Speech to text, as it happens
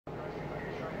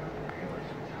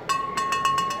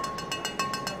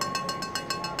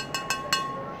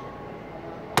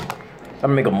I'm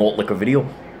gonna make a malt liquor video.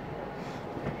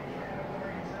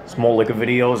 This malt liquor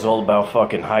video is all about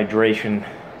fucking hydration,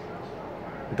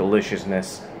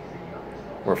 deliciousness,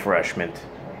 refreshment.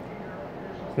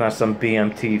 It's not some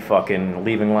BMT fucking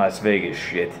leaving Las Vegas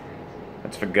shit.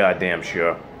 That's for goddamn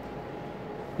sure.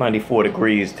 94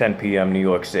 degrees, 10 p.m. New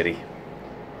York City.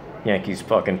 Yankees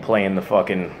fucking playing the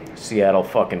fucking Seattle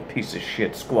fucking piece of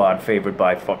shit squad favored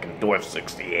by fucking Dwarf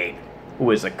 68,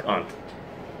 who is a cunt.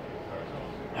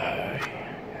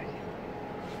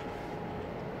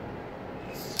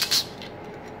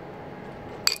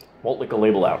 Malt liquor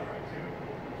label out.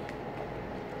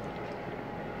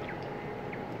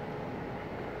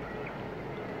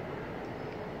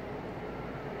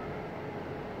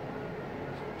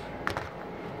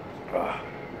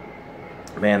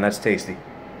 Man, that's tasty.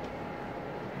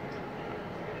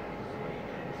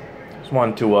 Just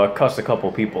wanted to cuss a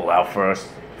couple people out first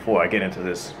before I get into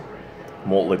this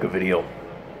malt liquor video.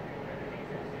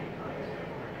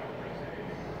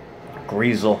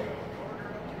 Greasel,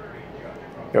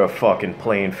 you're a fucking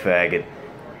plain faggot.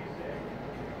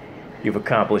 You've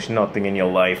accomplished nothing in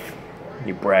your life.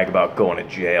 You brag about going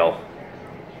to jail.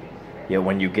 Yet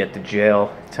when you get to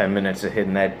jail, 10 minutes of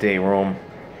hitting that day room,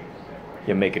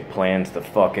 you're making plans to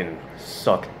fucking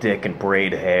suck dick and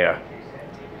braid hair.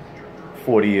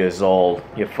 40 years old,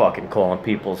 you're fucking calling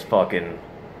people's fucking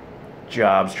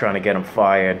jobs, trying to get them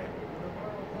fired.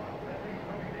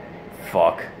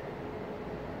 Fuck.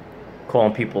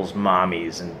 Calling people's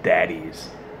mommies and daddies.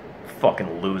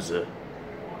 Fucking loser.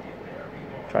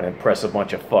 Trying to impress a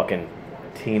bunch of fucking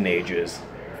teenagers.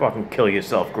 Fucking kill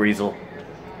yourself, Greasel.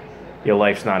 Your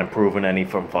life's not improving any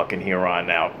from fucking here on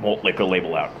out. Malt liquor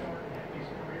label out.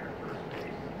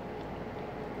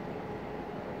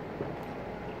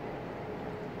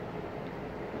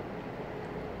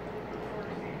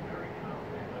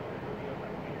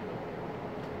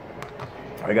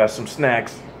 I got some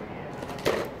snacks.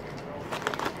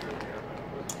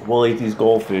 We'll eat these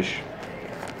goldfish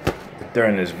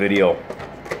during this video.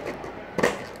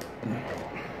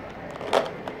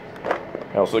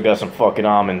 I also got some fucking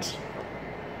almonds.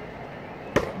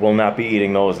 Will not be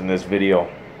eating those in this video.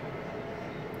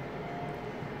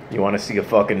 You want to see a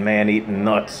fucking man eating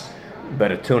nuts? You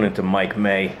better tune into Mike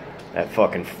May. That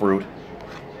fucking fruit.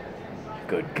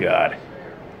 Good God.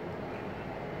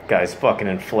 Guy's fucking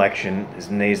inflection, his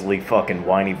nasally fucking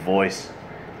whiny voice.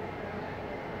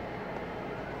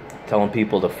 Telling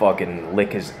people to fucking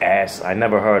lick his ass. I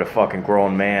never heard a fucking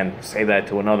grown man say that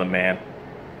to another man.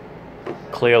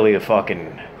 Clearly a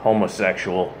fucking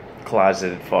homosexual,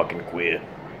 closeted fucking queer.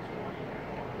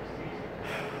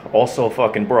 Also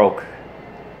fucking broke.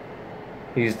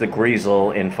 He's the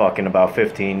Greasel in fucking about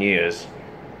 15 years.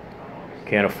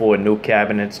 Can't afford new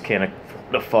cabinets, can't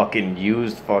afford a fucking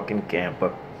used fucking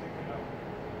camper.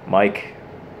 Mike,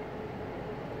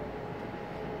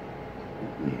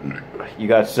 you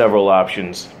got several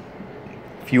options.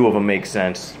 Few of them make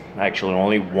sense. Actually,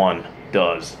 only one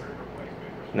does.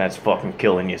 And that's fucking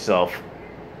killing yourself.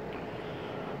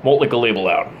 Malt liquor label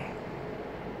out.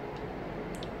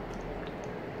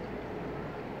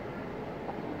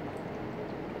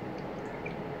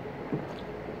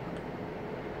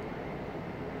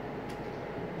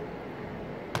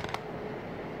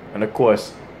 And of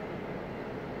course,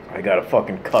 I gotta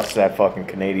fucking cuss that fucking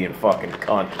Canadian fucking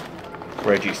cunt,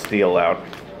 Reggie Steele, out.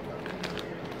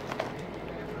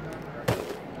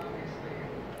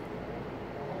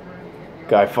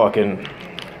 Guy fucking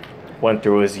went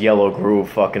through his Yellow Groove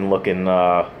fucking looking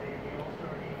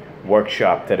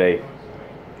workshop today.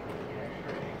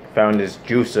 Found his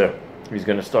juicer. He's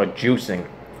gonna start juicing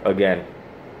again.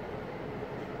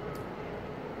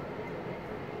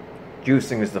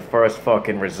 Juicing is the first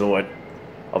fucking resort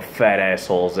of fat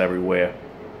assholes everywhere.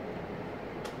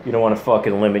 You don't want to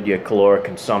fucking limit your caloric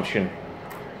consumption.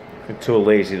 You're too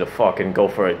lazy to fucking go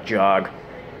for a jog.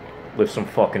 Lift some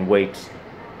fucking weights.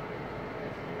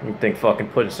 You think fucking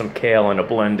putting some kale in a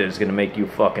blender is gonna make you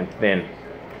fucking thin.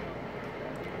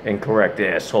 Incorrect,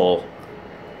 asshole.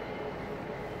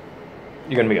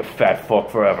 You're gonna be a fat fuck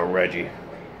forever, Reggie.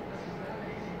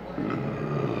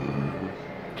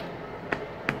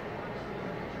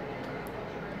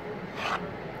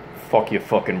 Fuck your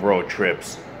fucking road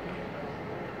trips.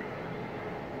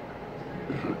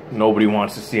 Nobody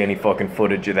wants to see any fucking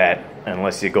footage of that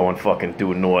unless you're going fucking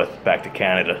due north back to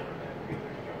Canada.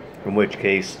 In which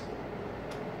case,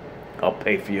 I'll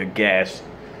pay for your gas,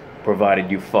 provided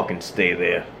you fucking stay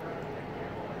there.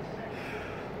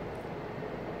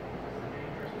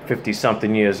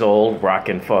 50-something years old,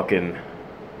 rocking fucking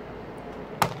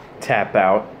tap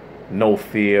out, no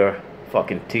fear,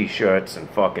 fucking t-shirts and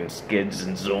fucking skids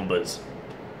and Zumbas.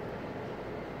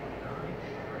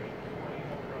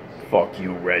 Fuck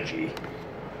you, Reggie.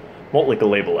 Malt liquor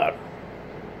label out.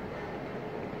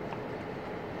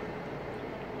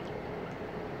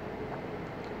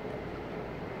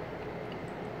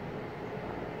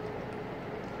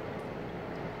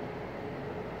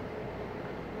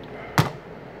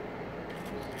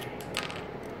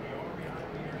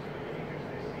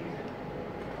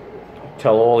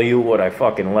 Tell all of you what I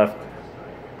fucking left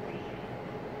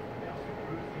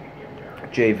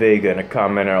Jay Vega in a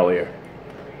comment earlier.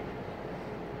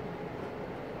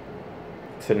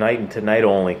 Tonight and tonight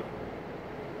only.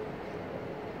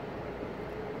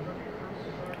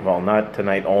 Well, not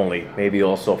tonight only. Maybe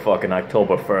also fucking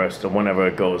October 1st or whenever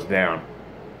it goes down.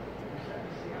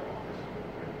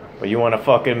 But you want to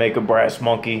fucking make a brass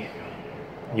monkey,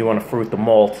 you want to fruit the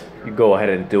malt, you go ahead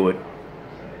and do it.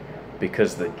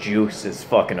 Because the juice is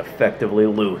fucking effectively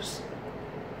loose.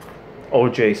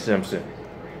 O.J. Simpson.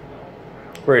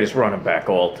 Greatest running back of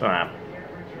all time.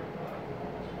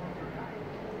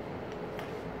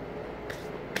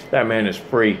 That man is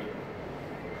free.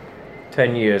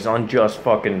 10 years, unjust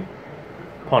fucking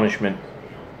punishment.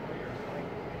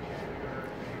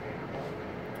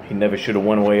 He never should have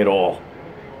went away at all.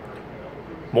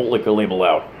 Malt liquor label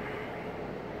out.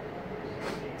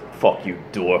 Fuck you,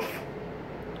 dwarf.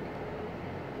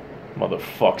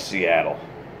 Motherfuck Seattle.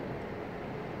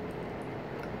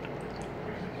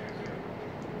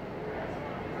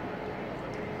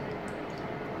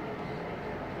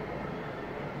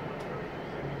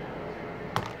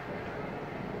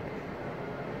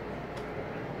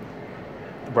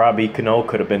 Robbie Cano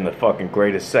could have been the fucking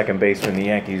greatest second baseman the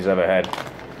Yankees ever had.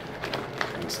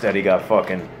 Instead he got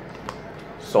fucking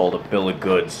sold a bill of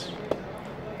goods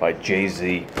by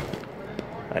Jay-Z.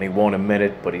 And he won't admit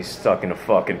it, but he's stuck in a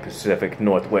fucking Pacific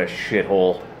Northwest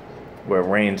shithole where it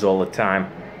rains all the time.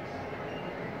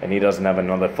 And he doesn't have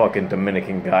another fucking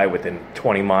Dominican guy within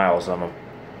 20 miles of him.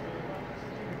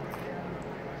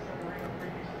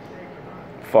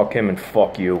 Fuck him and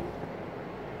fuck you.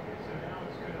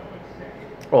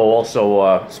 Oh,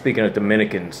 also, speaking of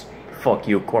Dominicans, fuck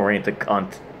you, Corriente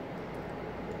cunt.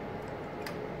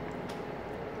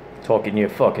 Talking your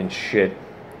fucking shit.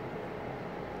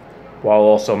 While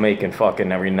also making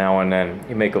fucking every now and then.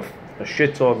 You make a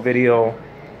shit talk video,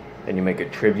 then you make a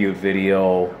tribute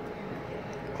video,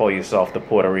 call yourself the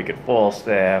Puerto Rican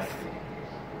Falstaff.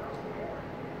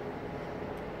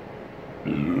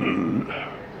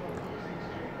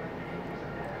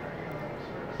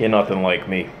 You're nothing like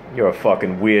me. You're a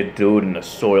fucking weird dude in a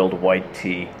soiled white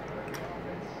tee.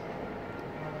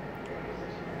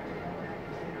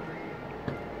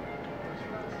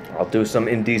 I'll do some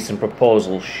indecent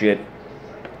proposal shit.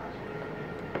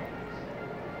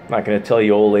 Not gonna tell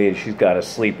you old lady she's gotta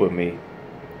sleep with me.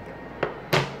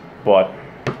 But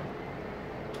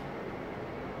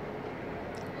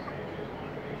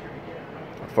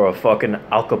for a fucking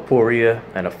Alcapuria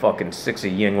and a fucking 6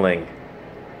 of Yingling.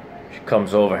 She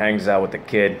comes over, hangs out with the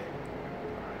kid.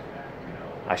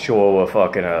 I show her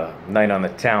fucking a night on the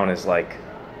town is like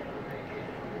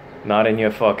not in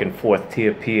your fucking 4th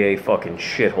tier PA fucking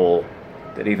shithole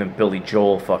that even Billy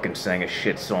Joel fucking sang a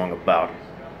shit song about.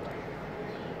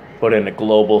 But in the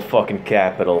global fucking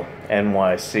capital,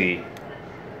 NYC.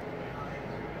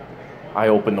 I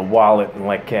open the wallet and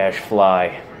let cash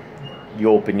fly. You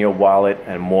open your wallet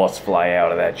and moths fly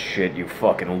out of that shit, you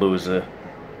fucking loser.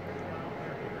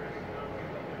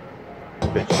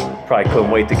 Bitch. Probably couldn't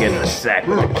wait to get in the sack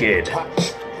with the kid.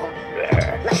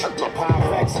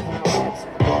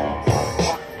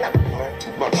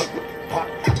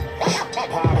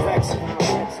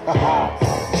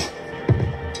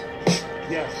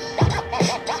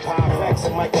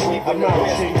 I'm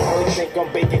out here. You probably think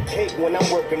I'm baking cake when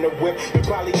I'm working the whip. You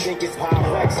probably think it's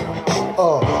Pyrex.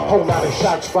 Whole lot of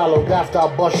shots followed after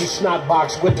I bust your snot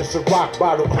box with the Ciroc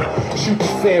bottle. Shoot the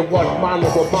fair one, mono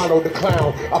or mono the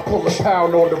clown. I pull a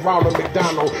pound on the Ronald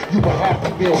McDonald. You a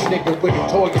happy meal nigga with a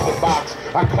toy in the box.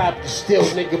 I clap the still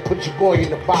nigga, put your boy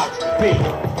in the box. Big.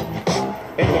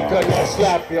 And the gun that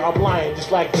slap you, I'm lying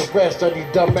just like the rest of these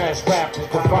dumbass rappers.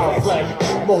 Divine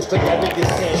flesh. Most of y'all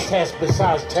niggas can't test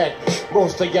besides tech.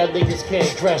 Most of y'all niggas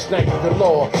can't dress like the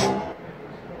law.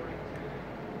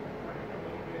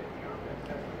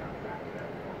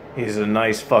 He's a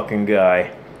nice fucking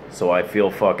guy, so I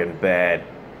feel fucking bad.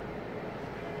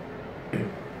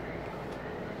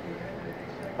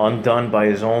 Undone by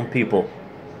his own people.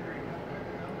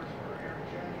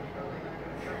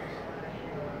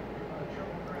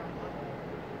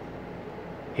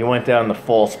 He went down the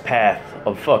false path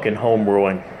of fucking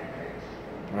homebrewing.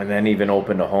 And then even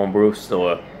opened a homebrew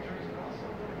store.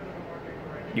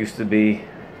 Used to be...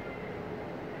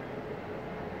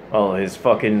 well, his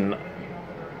fucking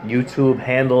YouTube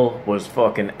handle was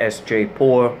fucking SJ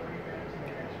Poor.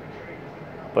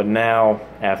 But now,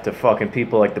 after fucking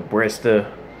people like the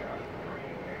Brista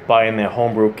buying their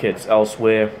homebrew kits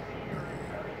elsewhere,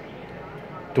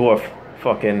 Dorf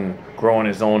fucking growing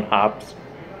his own hops,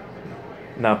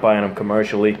 not buying them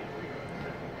commercially.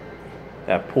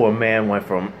 That poor man went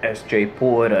from SJ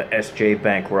Poor to SJ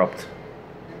Bankrupt.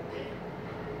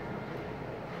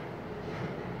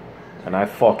 And I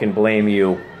fucking blame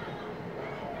you.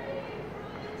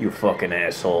 You fucking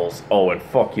assholes. Oh, and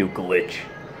fuck you, Glitch.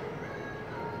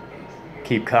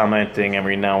 Keep commenting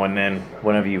every now and then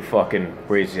whenever you fucking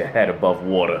raise your head above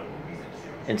water.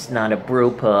 It's not a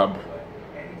brew pub.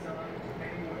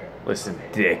 Listen,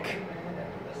 dick.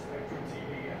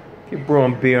 If you're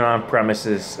brewing beer on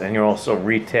premises and you're also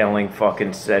retailing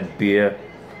fucking said beer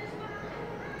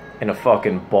in a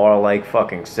fucking bar-like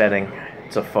fucking setting,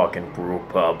 it's a fucking brew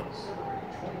pub.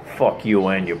 Fuck you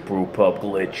and your brew pub,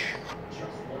 Glitch.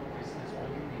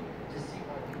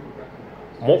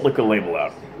 Malt liquor label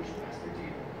out.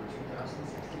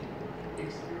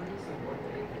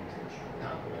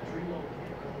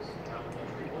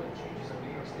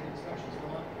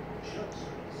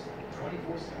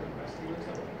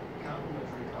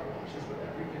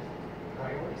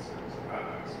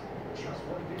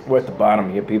 We're at the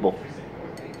bottom here, people.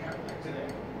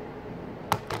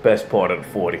 Best part of the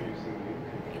 40.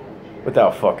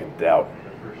 Without fucking doubt.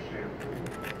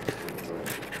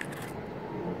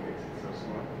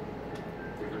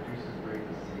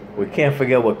 We can't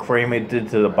forget what Kramer did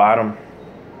to the bottom.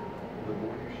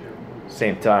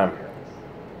 Same time,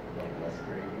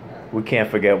 we can't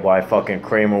forget why fucking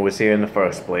Kramer was here in the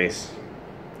first place.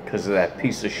 Because of that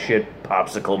piece of shit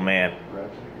popsicle man.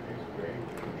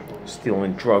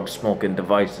 Stealing drug smoking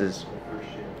devices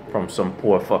from some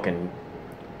poor fucking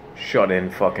shut-in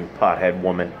fucking pothead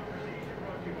woman.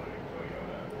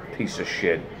 Piece of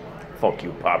shit. Fuck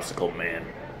you, popsicle man.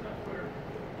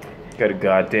 Get a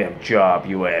goddamn job,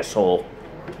 you asshole.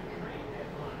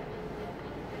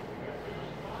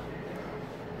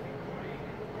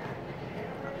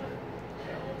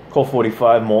 Colt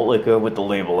 45 malt liquor with the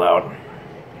label out.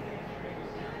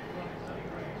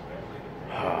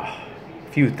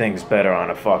 Few things better on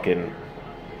a fucking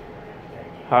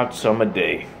hot summer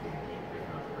day.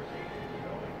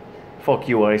 Fuck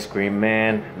you, ice cream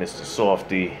man, Mr.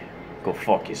 Softy. Go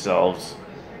fuck yourselves.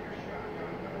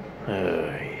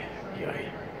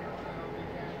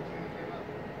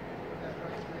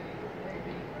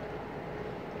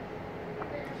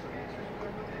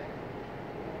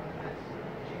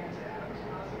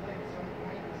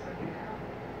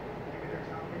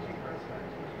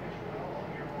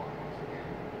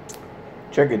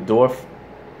 Check it, Dorf.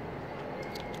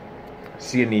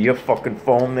 See any of your fucking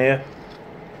phone there?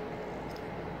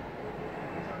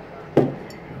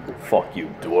 Fuck you,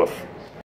 Dorf.